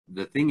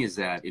the thing is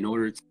that in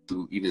order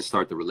to even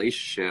start the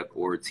relationship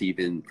or to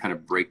even kind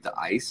of break the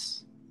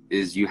ice,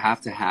 is you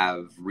have to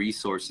have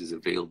resources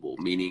available,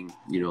 meaning,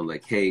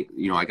 like, hey,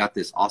 I got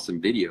this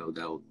awesome video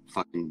that'll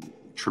fucking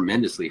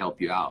tremendously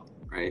help you out,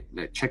 right?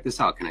 Like, check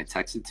this out. Can I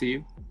text it to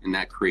you? And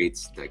that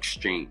creates the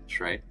exchange,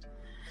 right?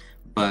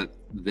 But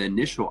the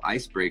initial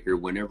icebreaker,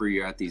 whenever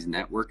you're at these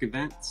network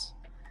events,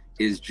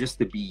 is just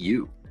to be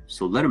you.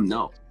 So let them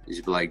know.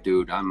 Just be like,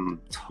 dude,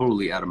 I'm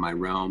totally out of my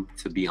realm.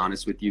 To be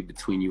honest with you,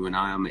 between you and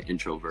I'm an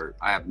introvert.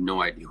 I have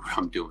no idea what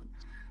I'm doing.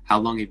 How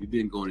long have you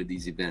been going to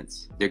these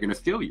events? They're going to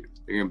feel you.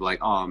 They're going to be like,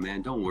 oh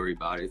man, don't worry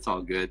about it. It's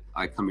all good.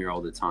 I come here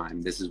all the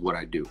time. This is what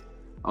I do.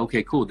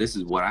 Okay, cool. This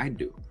is what I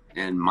do.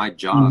 And my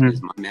job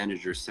is, my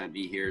manager sent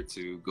me here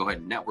to go ahead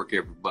and network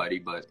everybody,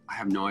 but I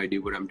have no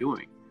idea what I'm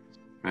doing.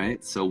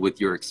 Right? So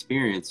with your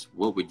experience,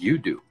 what would you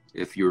do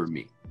if you were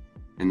me?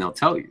 And they'll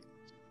tell you.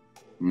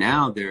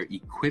 Now they're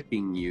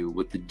equipping you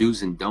with the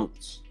do's and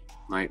don'ts,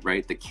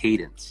 right? The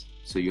cadence.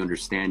 So you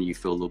understand, you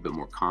feel a little bit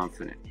more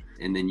confident,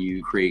 and then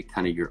you create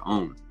kind of your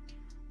own.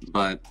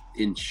 But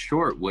in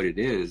short, what it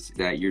is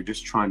that you're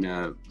just trying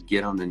to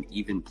get on an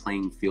even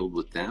playing field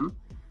with them,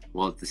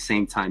 while at the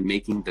same time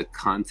making the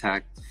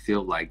contact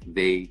feel like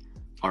they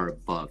are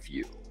above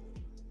you,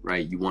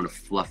 right? You want to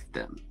fluff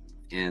them.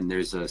 And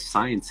there's a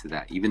science to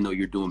that. Even though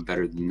you're doing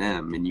better than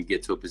them and you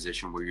get to a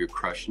position where you're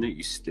crushing it,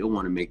 you still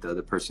want to make the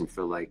other person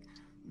feel like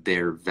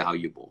they're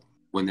valuable.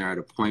 When they're at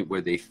a point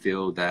where they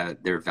feel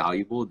that they're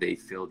valuable, they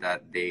feel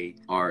that they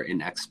are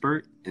an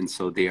expert, and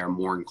so they are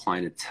more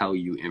inclined to tell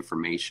you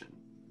information.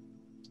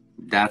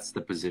 That's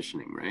the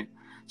positioning, right?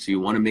 So you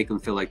want to make them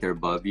feel like they're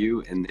above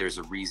you, and there's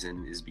a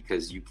reason, is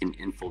because you can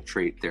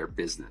infiltrate their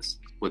business,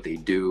 what they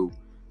do,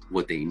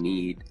 what they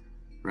need,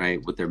 right?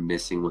 What they're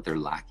missing, what they're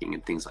lacking,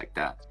 and things like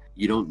that.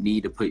 You don't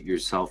need to put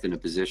yourself in a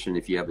position,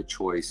 if you have a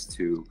choice,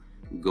 to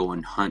go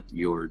and hunt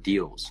your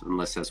deals,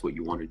 unless that's what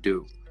you want to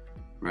do,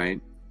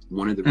 right?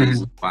 One of the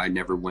reasons why I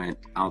never went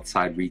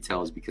outside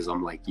retail is because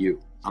I'm like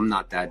you. I'm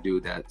not that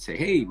dude that say,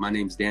 hey, my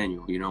name's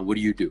Daniel, what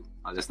do you do?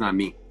 That's not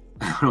me.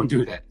 I don't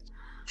do that,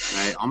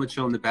 right? I'm gonna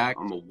chill in the back,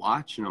 I'm gonna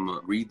watch, and I'm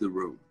gonna read the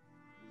room,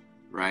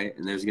 right?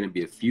 And there's gonna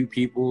be a few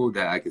people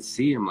that I could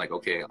see, I'm like,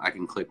 okay, I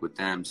can click with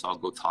them, so I'll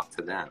go talk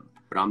to them.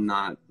 But I'm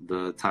not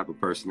the type of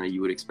person that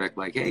you would expect,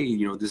 like, hey,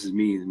 this is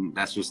me, and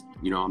that's just,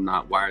 I'm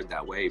not wired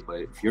that way.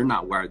 But if you're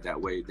not wired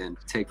that way, then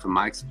take from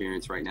my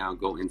experience right now,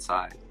 go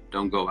inside,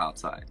 don't go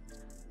outside.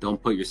 Don't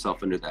put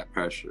yourself under that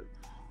pressure.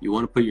 You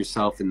want to put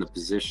yourself in the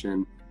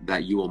position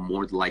that you will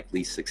more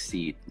likely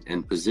succeed,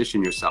 and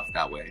position yourself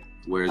that way.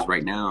 Whereas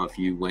right now, if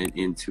you went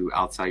into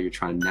outside, you're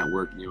trying to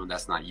network,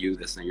 that's not you,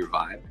 that's not your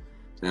vibe,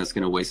 then it's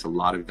going to waste a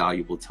lot of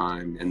valuable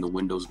time, and the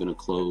window's going to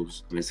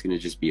close, and it's going to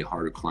just be a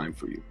harder climb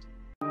for you.